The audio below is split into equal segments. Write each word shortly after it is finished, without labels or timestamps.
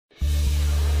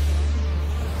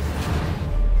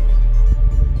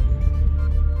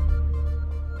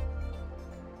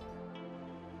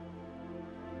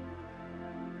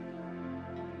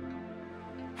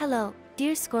Hello,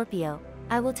 dear Scorpio,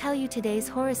 I will tell you today's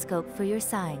horoscope for your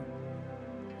sign.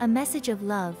 A message of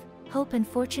love, hope and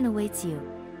fortune awaits you.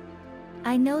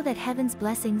 I know that heaven's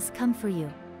blessings come for you.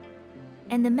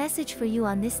 And the message for you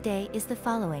on this day is the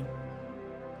following.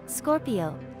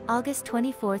 Scorpio, August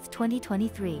 24th,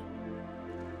 2023.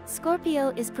 Scorpio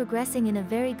is progressing in a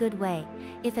very good way.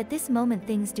 If at this moment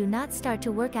things do not start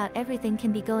to work out, everything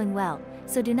can be going well,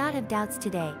 so do not have doubts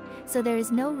today. So there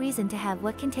is no reason to have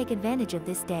what can take advantage of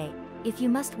this day. If you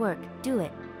must work, do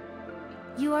it.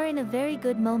 You are in a very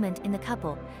good moment in the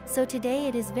couple, so today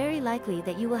it is very likely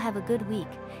that you will have a good week.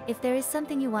 If there is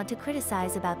something you want to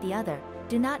criticize about the other,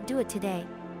 do not do it today,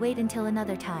 wait until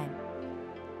another time.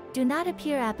 Do not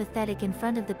appear apathetic in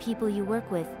front of the people you work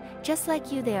with. Just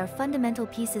like you, they are fundamental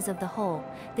pieces of the whole,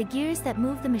 the gears that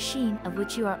move the machine of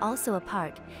which you are also a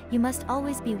part. You must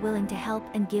always be willing to help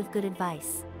and give good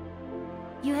advice.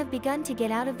 You have begun to get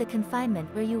out of the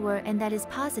confinement where you were, and that is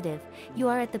positive. You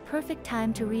are at the perfect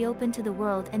time to reopen to the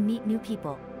world and meet new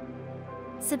people.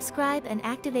 Subscribe and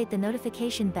activate the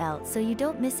notification bell so you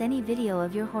don't miss any video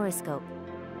of your horoscope.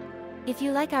 If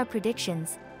you like our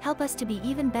predictions, help us to be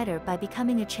even better by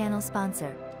becoming a channel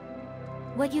sponsor.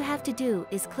 What you have to do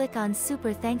is click on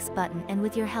Super Thanks button, and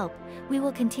with your help, we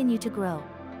will continue to grow.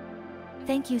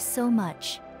 Thank you so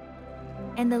much.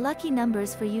 And the lucky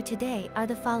numbers for you today are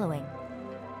the following: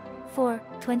 4,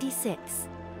 26,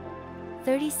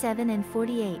 37 and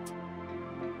 48.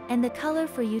 And the color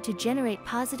for you to generate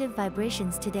positive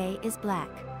vibrations today is black.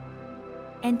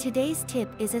 And today's tip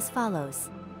is as follows.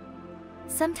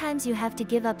 Sometimes you have to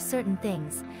give up certain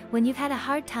things. When you've had a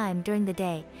hard time during the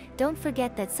day, don't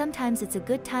forget that sometimes it's a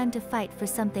good time to fight for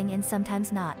something and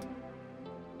sometimes not.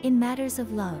 In matters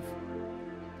of love,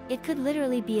 it could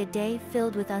literally be a day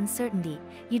filled with uncertainty.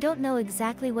 You don't know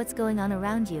exactly what's going on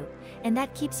around you, and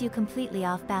that keeps you completely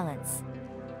off balance.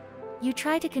 You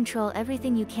try to control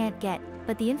everything you can't get,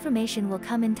 but the information will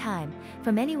come in time,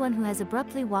 from anyone who has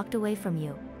abruptly walked away from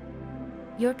you.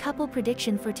 Your couple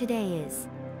prediction for today is: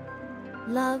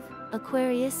 love,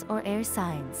 Aquarius or air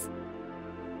signs.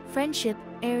 Friendship,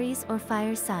 Aries or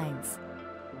fire signs.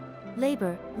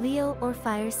 Labor, Leo or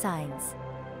fire signs.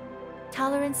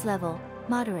 Tolerance level,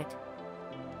 moderate.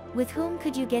 With whom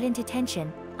could you get into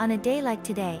tension? On a day like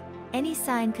today, any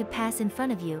sign could pass in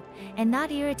front of you, and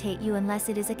not irritate you unless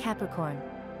it is a Capricorn.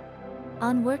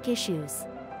 On work issues,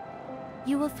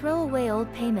 you will throw away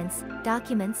old payments,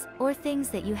 documents, or things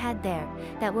that you had there,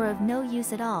 that were of no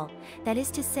use at all. That is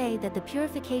to say that the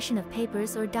purification of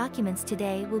papers or documents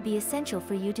today will be essential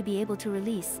for you to be able to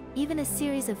release, even a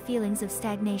series of feelings of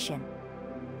stagnation.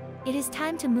 It is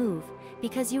time to move,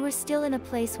 because you were still in a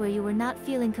place where you were not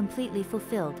feeling completely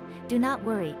fulfilled. Do not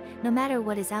worry, no matter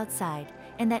what is outside,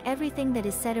 and that everything that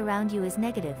is said around you is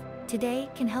negative. Today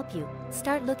can help you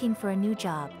start looking for a new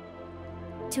job.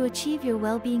 To achieve your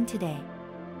well-being today.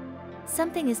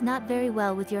 Something is not very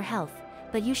well with your health,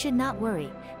 but you should not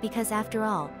worry, because after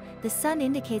all, the sun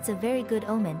indicates a very good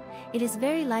omen. It is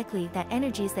very likely that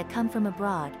energies that come from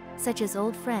abroad, such as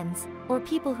old friends, or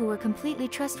people who were completely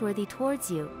trustworthy towards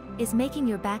you, is making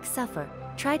your back suffer.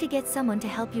 Try to get someone to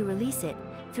help you release it,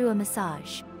 through a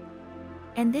massage.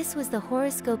 And this was the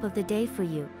horoscope of the day for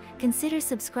you. Consider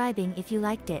subscribing if you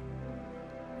liked it.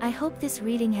 I hope this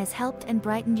reading has helped and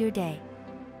brightened your day.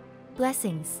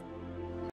 Blessings.